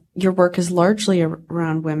that your work is largely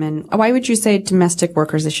around women, why would you say domestic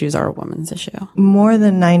workers' issues are a woman's issue? More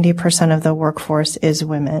than 90% of the workforce is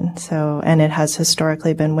women. And it has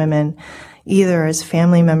historically been women, either as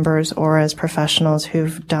family members or as professionals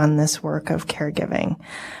who've done this work of caregiving.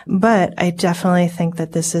 But I definitely think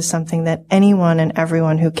that this is something that anyone and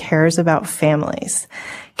everyone who cares about families,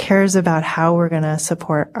 cares about how we're going to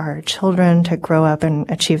support our children to grow up and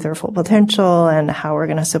achieve their full potential, and how we're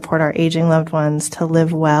going to support our aging loved ones to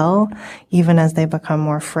live well, even as they become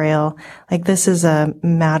more frail. Like, this is a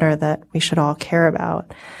matter that we should all care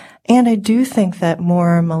about. And I do think that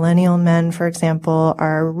more millennial men, for example,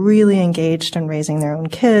 are really engaged in raising their own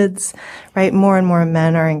kids, right? More and more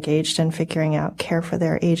men are engaged in figuring out care for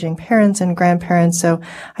their aging parents and grandparents. So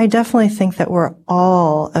I definitely think that we're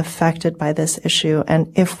all affected by this issue.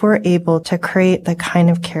 And if we're able to create the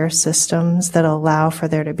kind of care systems that allow for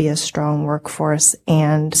there to be a strong workforce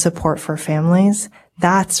and support for families,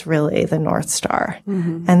 that's really the North Star.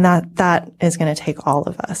 Mm-hmm. And that is going to take all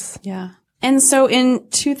of us. Yeah. And so in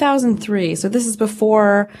 2003, so this is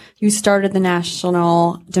before you started the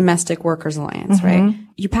National Domestic Workers Alliance, right?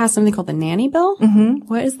 You passed something called the Nanny Bill? Mm-hmm.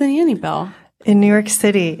 What is the Nanny Bill? In New York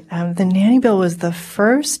City, the Nanny Bill was the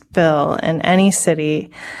first bill in any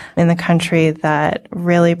city in the country that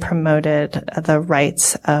really promoted the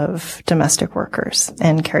rights of domestic workers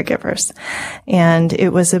and caregivers. And it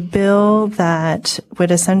was a bill that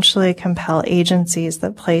would essentially compel agencies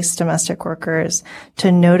that place domestic workers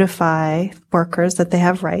to notify workers that they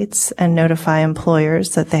have rights and notify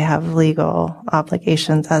employers that they have legal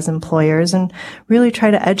obligations as employers, and really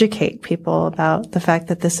try to educate people about the fact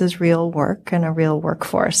that this is real work and a real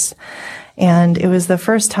workforce. And it was the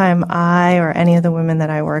first time I or any of the women that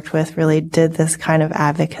I worked with really did this kind of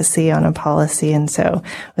advocacy on a policy. And so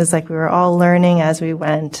it was like we were all learning as we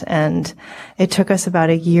went. And it took us about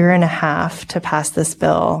 1.5 years to pass this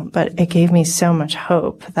bill, but it gave me so much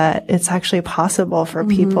hope that it's actually possible for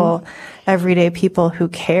people, everyday people who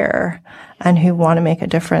care and who want to make a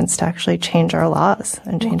difference, to actually change our laws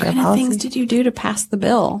and change our policies. What kind of things did you do to pass the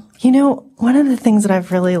bill? You know, one of the things that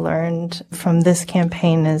I've really learned from this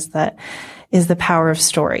campaign is the power of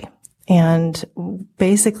story. And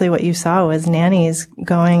basically what you saw was nannies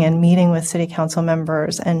going and meeting with city council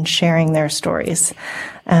members and sharing their stories.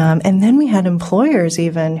 And then we had employers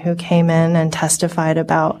even who came in and testified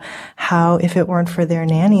about how if it weren't for their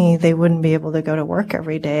nanny, they wouldn't be able to go to work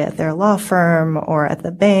every day at their law firm or at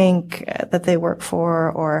the bank that they work for,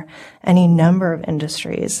 or any number of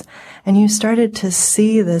industries. And you started to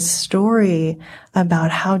see this story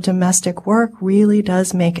about how domestic work really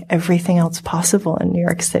does make everything else possible in New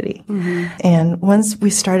York City. Mm-hmm. And once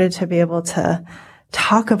we started to be able to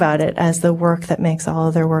talk about it as the work that makes all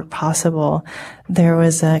other work possible, there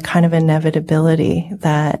was a kind of inevitability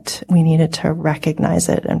that we needed to recognize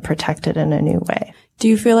it and protect it in a new way. Do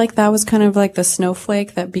you feel like that was kind of like the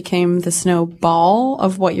snowflake that became the snowball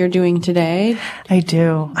of what you're doing today? I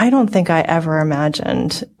do. I don't think I ever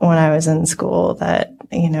imagined when I was in school that,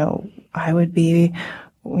 I would be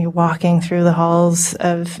walking through the halls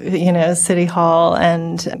of, City Hall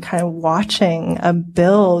and kind of watching a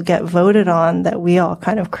bill get voted on that we all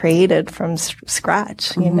kind of created from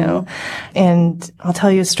scratch, And I'll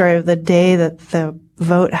tell you a story of the day that the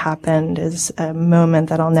vote happened is a moment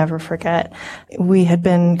that I'll never forget. We had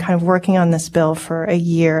been kind of working on this bill for 1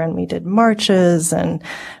 year, and we did marches and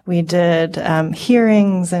we did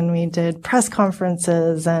hearings and we did press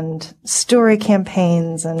conferences and story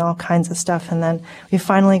campaigns and all kinds of stuff. And then we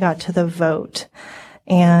finally got to the vote.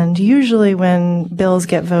 And usually when bills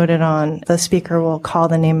get voted on, the speaker will call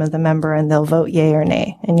the name of the member and they'll vote yay or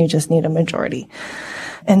nay, and you just need a majority.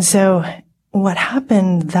 And so what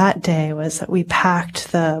happened that day was that we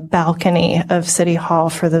packed the balcony of City Hall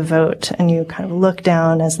for the vote, and you kind of look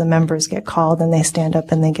down as the members get called and they stand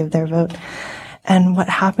up and they give their vote. And what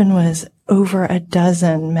happened was over a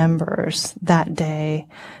dozen members that day,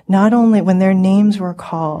 not only when their names were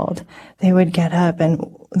called, they would get up, and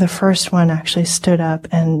the first one actually stood up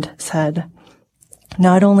and said,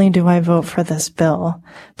 "Not only do I vote for this bill,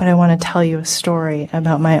 but I want to tell you a story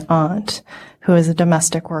about my aunt who is a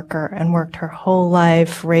domestic worker and worked her whole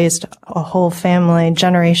life, raised a whole family,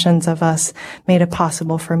 generations of us, made it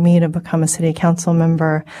possible for me to become a city council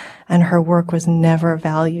member. And her work was never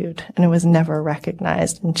valued and it was never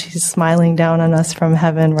recognized. And she's smiling down on us from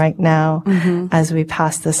heaven right now as we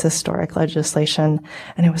pass this historic legislation."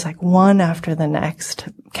 And it was like one after the next,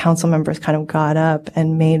 council members kind of got up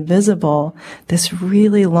and made visible this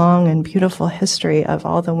really long and beautiful history of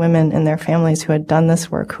all the women in their families who had done this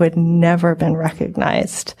work, who had never been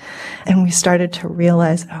recognized. And we started to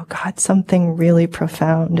realize, oh God, something really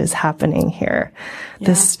profound is happening here. Yeah.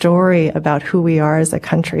 This story about who we are as a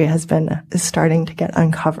country is starting to get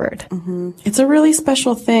uncovered. It's a really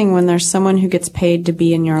special thing when there's someone who gets paid to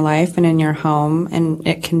be in your life and in your home, and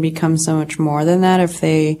it can become so much more than that if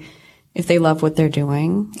they love what they're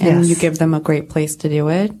doing and you give them a great place to do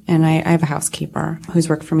it. And I have a housekeeper who's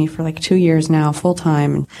worked for me for like 2 years now, full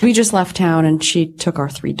time. We just left town and she took our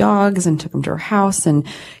 3 dogs and took them to her house and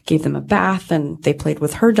gave them a bath, and they played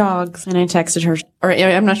with her dogs. And I texted her, or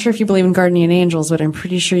I'm not sure if you believe in guardian angels, but I'm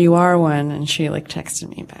pretty sure you are one. And she like texted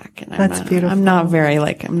me back. And That's beautiful. I'm not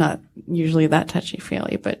usually that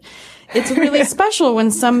touchy-feely, but it's really special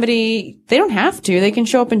when somebody, they don't have to, they can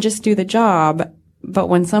show up and just do the job. But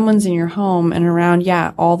when someone's in your home and around,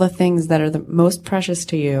 all the things that are the most precious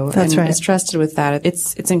to you, That's right, is trusted with that,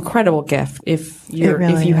 it's an incredible gift if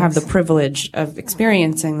you have the privilege of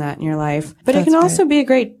experiencing that in your life. But it can also be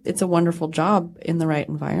it's a wonderful job in the right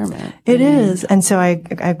environment. It is. And so I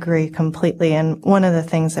agree completely. And one of the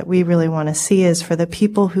things that we really want to see is for the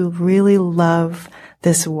people who really love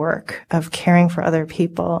this work of caring for other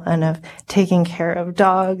people and of taking care of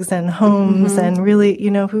dogs and homes and really,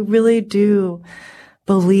 who really do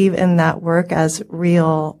believe in that work as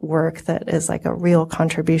real work that is like a real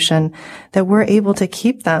contribution, that we're able to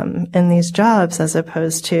keep them in these jobs as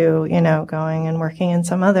opposed to, going and working in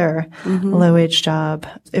some other low-wage job.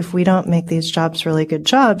 If we don't make these jobs really good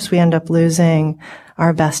jobs, we end up losing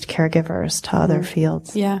our best caregivers to other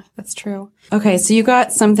fields. Yeah, that's true. Okay, so you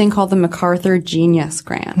got something called the MacArthur Genius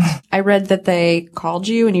Grant. I read that they called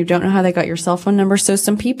you and you don't know how they got your cell phone number. So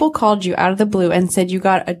some people called you out of the blue and said you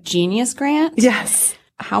got a Genius Grant? Yes.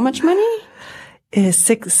 How much money? Is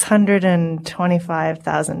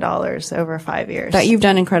 $625,000 over 5 years. That you've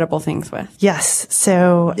done incredible things with. Yes.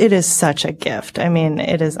 So it is such a gift. I mean,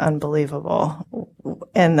 it is unbelievable.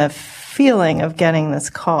 And the feeling of getting this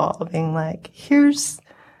call, being like, here's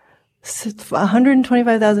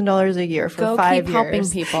 $125,000 a year for 5 years. Go keep helping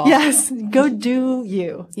people. Yes. Go do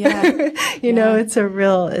you. Yeah. You know, it's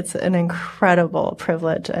an incredible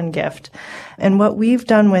privilege and gift. And what we've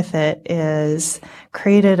done with it is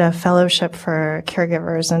created a fellowship for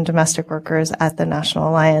caregivers and domestic workers at the National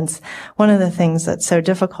Alliance. One of the things that's so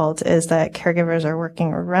difficult is that caregivers are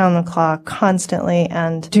working around the clock constantly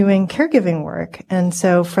and doing caregiving work. And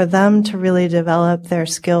so for them to really develop their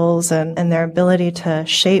skills and their ability to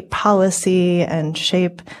shape policy and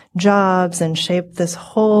shape jobs and shape this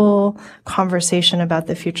whole conversation about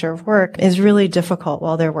the future of work is really difficult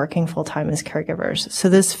while they're working full time as caregivers. So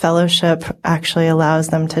this fellowship actually allows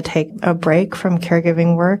them to take a break from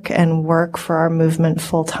caregiving work and work for our movement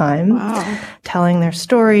full time, telling their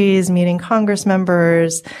stories, meeting Congress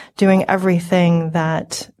members, doing everything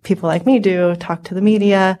that people like me do, talk to the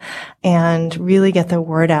media, and really get the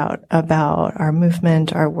word out about our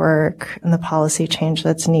movement, our work, and the policy change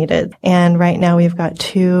that's needed. And right now we've got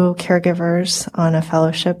 2 caregivers on a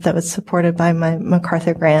fellowship that was supported by my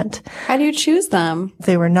MacArthur grant. How do you choose them?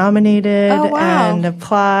 They were nominated and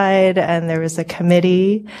applied, and there was a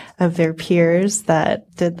committee of their peers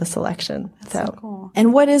that did the selection. That's so cool.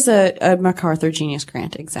 And what is a MacArthur Genius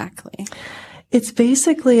Grant exactly? It's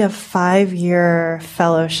basically a 5-year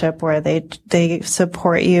fellowship where they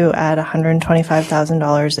support you at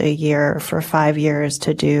 $125,000 a year for 5 years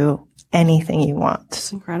to do anything you want.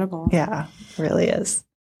 It's incredible. Yeah, it really is.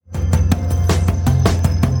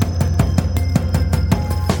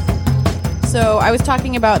 So I was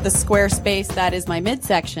talking about the Squarespace that is my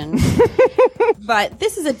midsection, but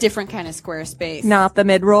this is a different kind of Squarespace. Not the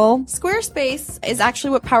mid-roll. Squarespace is actually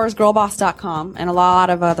what powers girlboss.com and a lot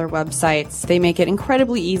of other websites. They make it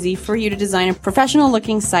incredibly easy for you to design a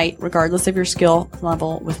professional-looking site regardless of your skill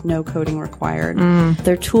level with no coding required.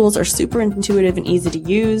 Their tools are super intuitive and easy to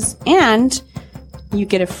use, and you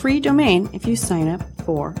get a free domain if you sign up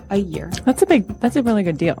for a year. That's a really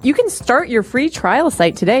good deal. You can start your free trial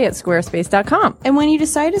site today at squarespace.com. And when you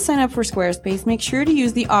decide to sign up for Squarespace, make sure to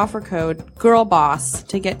use the offer code GIRLBOSS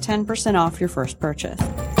to get 10% off your first purchase.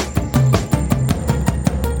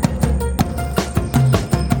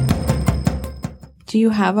 Do you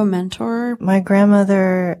have a mentor? My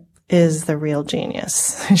grandmother is the real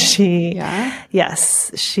genius.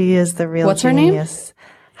 Yes, she is the real What's genius.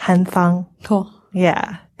 Her name? Han Thang. Cool.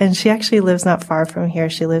 Yeah. And she actually lives not far from here.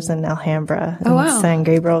 She lives in Alhambra in San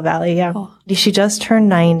Gabriel Valley. Yeah. Cool. She just turned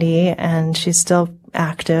 90 and she's still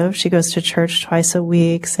active. She goes to church twice a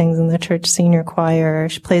week, sings in the church senior choir.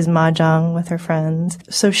 She plays mahjong with her friends.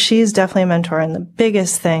 So she's definitely a mentor. And the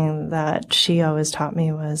biggest thing that she always taught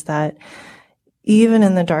me was that even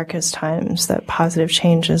in the darkest times, that positive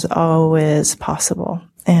change is always possible.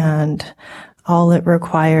 And all it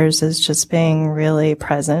requires is just being really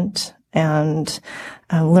present and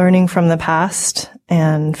learning from the past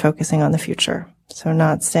and focusing on the future. So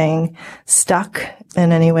not staying stuck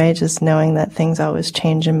in any way, just knowing that things always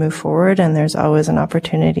change and move forward, and there's always an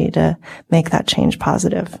opportunity to make that change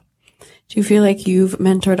positive. Do you feel like you've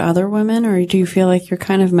mentored other women, or do you feel like you're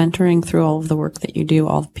kind of mentoring through all of the work that you do,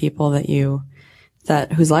 all the people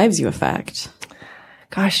whose lives you affect?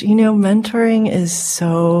 Gosh, mentoring is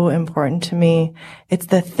so important to me. It's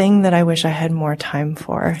the thing that I wish I had more time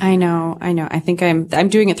for. I know. I think I'm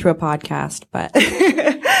doing it through a podcast, but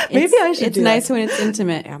maybe I should. It's nice when it's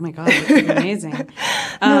intimate. Oh my God, it's amazing.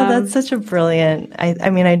 No, that's such a brilliant.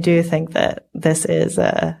 I do think that this is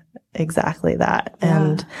exactly that. Yeah.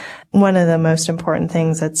 And one of the most important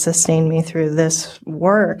things that sustained me through this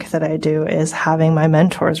work that I do is having my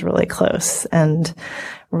mentors really close and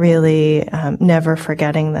really never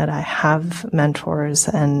forgetting that I have mentors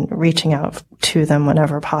and reaching out to them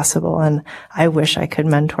whenever possible. And I wish I could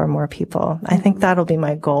mentor more people. I think that'll be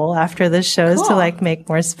my goal after this show is to make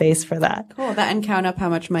more space for that. Cool. That and count up how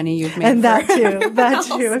much money you've made. And that too.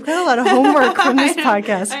 I've got a lot of homework from this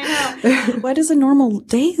podcast. I know. What does a normal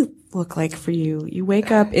day look like for you? You wake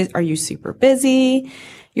up, are you super busy?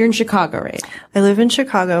 You're in Chicago, right? I live in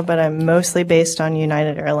Chicago, but I'm mostly based on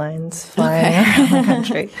United Airlines flying around the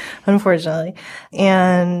country, unfortunately.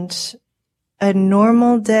 And a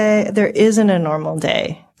normal day, there isn't a normal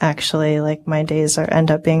day, actually. Like my days end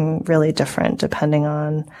up being really different depending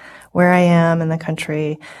on where I am in the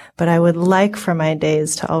country. But I would like for my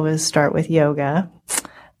days to always start with yoga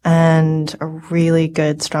and a really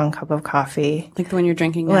good strong cup of coffee. Like the one you're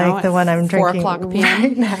drinking now? Like the one I'm drinking 4 o'clock p.m.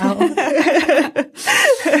 right now.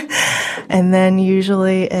 And then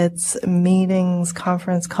usually it's meetings,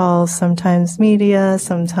 conference calls, sometimes media,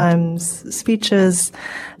 sometimes speeches,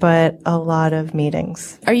 but a lot of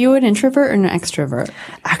meetings. Are you an introvert or an extrovert?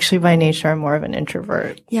 Actually, by nature, I'm more of an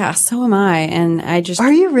introvert. Yeah, so am I. And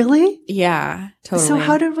Are you really? Yeah, totally. So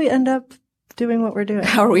how did we end up doing what we're doing?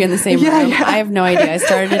 How are we in the same room? Yeah. I have no idea. I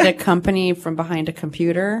started a company from behind a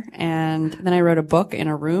computer, and then I wrote a book in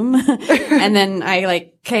a room, and then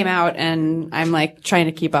I came out and I'm trying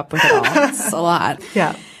to keep up with it all. It's a lot.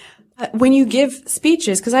 Yeah. When you give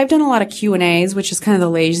speeches, because I've done a lot of Q&As, which is kind of the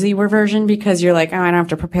lazy version, because you're like, oh, I don't have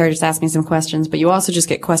to prepare, just ask me some questions. But you also just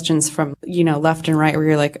get questions from, left and right where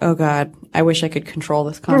you're like, oh God, I wish I could control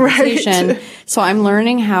this conversation. Right. So I'm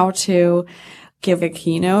learning how to give a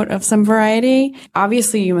keynote of some variety.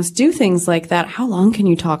 Obviously, you must do things like that. How long can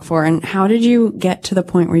you talk for? And how did you get to the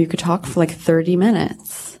point where you could talk for 30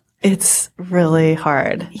 minutes? It's really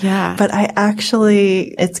hard. Yeah. But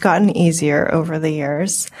it's gotten easier over the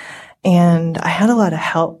years. And I had a lot of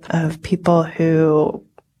help of people who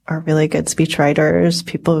are really good speechwriters,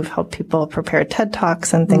 people who've helped people prepare TED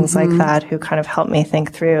Talks and things like that, who kind of helped me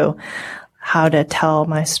think through how to tell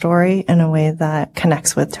my story in a way that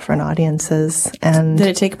connects with different audiences. And did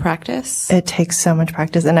it take practice? It takes so much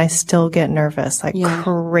practice, and I still get nervous,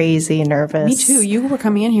 crazy nervous. Me too. You were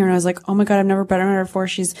coming in here and I was like, oh my God, I've never met her before.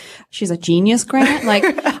 She's a genius, Grant.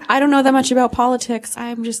 I don't know that much about politics.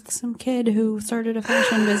 I'm just some kid who started a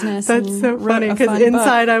fashion business. That's so funny, because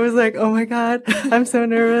inside I was like, oh my God, I'm so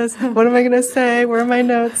nervous. What am I going to say? Where are my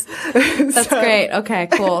notes? That's great. Okay,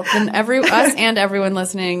 cool. Then us and everyone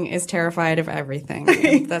listening is terrified of everything.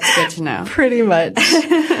 That's good to know. Pretty much.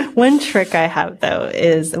 One trick I have, though,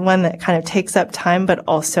 is one that kind of takes up time, but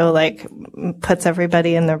also puts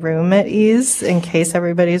everybody in the room at ease in case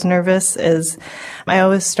everybody's nervous, is I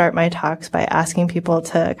always start my talks by asking people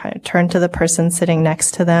to kind of turn to the person sitting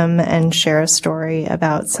next to them and share a story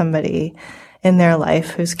about somebody in their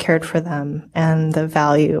life who's cared for them and the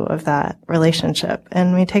value of that relationship.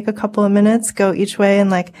 And we take a couple of minutes, go each way,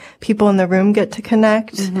 and like people in the room get to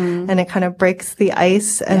connect and it kind of breaks the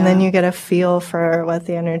ice. And then you get a feel for what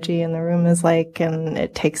the energy in the room is like. And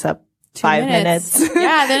it takes up 5 minutes.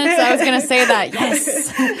 Yeah, then I was going to say that.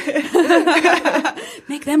 Yes.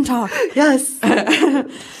 Make them talk. Yes.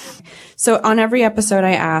 So on every episode,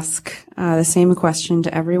 I ask the same question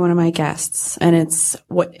to every one of my guests, and it's,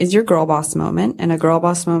 what is your girl boss moment? And a girl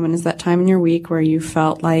boss moment is that time in your week where you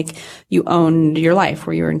felt like you owned your life,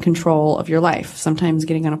 where you were in control of your life. Sometimes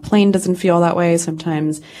getting on a plane doesn't feel that way.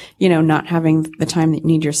 Sometimes, not having the time that you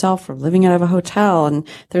need yourself, or living out of a hotel. And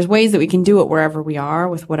there's ways that we can do it wherever we are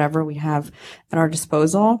with whatever we have at our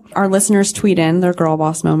disposal. Our listeners tweet in their girl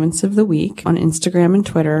boss moments of the week on Instagram and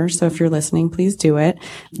Twitter. So if you're listening, please do it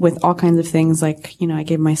with all kinds of things like, I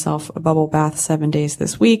gave myself a bubble bath 7 days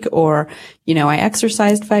this week, or, I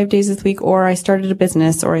exercised 5 days this week, or I started a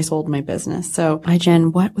business, or I sold my business. So,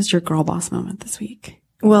 Jen, what was your girl boss moment this week?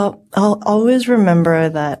 Well, I'll always remember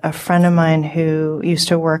that a friend of mine who used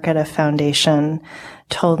to work at a foundation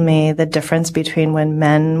told me the difference between when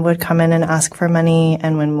men would come in and ask for money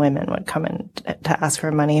and when women would come in to ask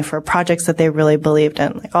for money for projects that they really believed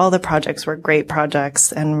in. Like, all the projects were great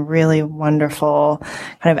projects and really wonderful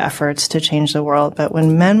kind of efforts to change the world. But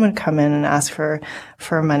when men would come in and ask for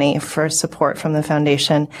money, for support from the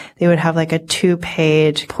foundation, they would have like a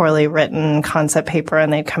 2-page, poorly written concept paper,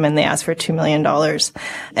 and they'd come in, they ask for $2 million.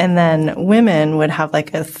 And then women would have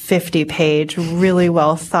like a 50-page, really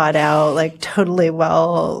well thought out, like totally well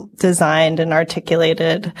designed and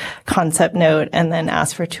articulated concept note, and then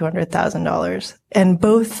ask for $200,000. And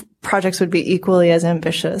both projects would be equally as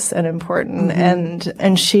ambitious and important.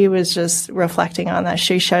 And she was just reflecting on that.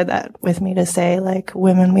 She shared that with me to say, like,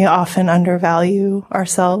 women, we often undervalue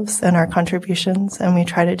ourselves and our contributions, and we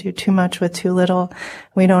try to do too much with too little.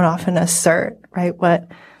 We don't often assert, right,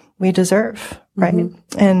 what we deserve, right?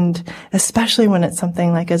 And especially when it's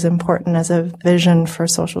something like as important as a vision for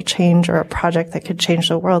social change or a project that could change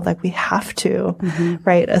the world, like we have to,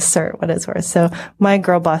 right, assert what it's worth. So my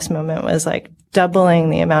girl boss moment was like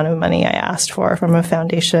doubling the amount of money I asked for from a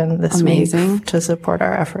foundation this week to support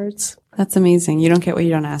our efforts. That's amazing. You don't get what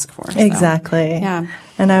you don't ask for. So. Exactly. Yeah.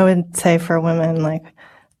 And I would say for women, like,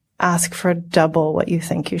 ask for double what you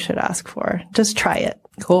think you should ask for. Just try it.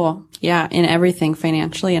 Cool. Yeah. In everything,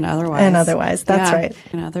 financially and otherwise. That's right.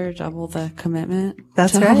 Another double the commitment.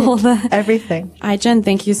 That's right. Everything. Jen,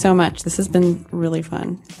 thank you so much. This has been really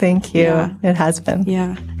fun. Thank you. Yeah. It has been.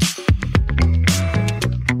 Yeah.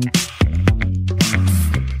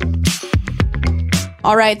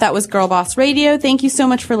 All right, that was Girl Boss Radio. Thank you so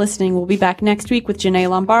much for listening. We'll be back next week with Janae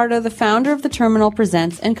Lombardo, the founder of The Terminal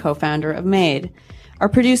Presents and co-founder of MADE. Our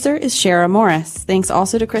producer is Shara Morris. Thanks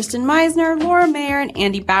also to Kristen Meisner, Laura Mayer, and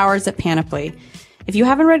Andy Bowers at Panoply. If you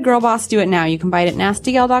haven't read Girl Boss, do it now. You can buy it at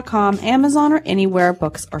nastygal.com, Amazon, or anywhere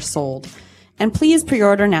books are sold. And please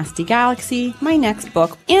pre-order Nasty Galaxy, my next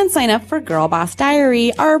book, and sign up for Girl Boss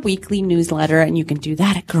Diary, our weekly newsletter, and you can do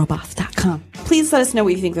that at girlboss.com. Please let us know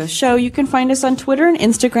what you think of the show. You can find us on Twitter and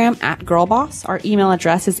Instagram at Girlboss. Our email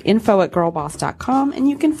address is info@girlboss.com, and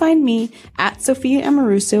you can find me at Sophia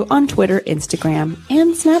Amoruso on Twitter, Instagram,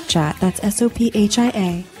 and Snapchat. That's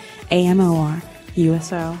SOPHIA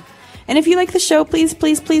AMORUSO. And if you like the show, please,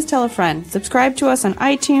 please, please tell a friend. Subscribe to us on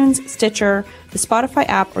iTunes, Stitcher, the Spotify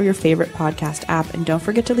app, or your favorite podcast app. And don't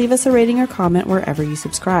forget to leave us a rating or comment wherever you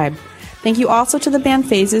subscribe. Thank you also to the band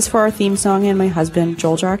Phases for our theme song and my husband,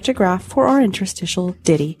 Joel Jarek DeGraff, for our interstitial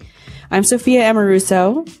ditty. I'm Sophia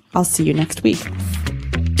Amoruso. I'll see you next week.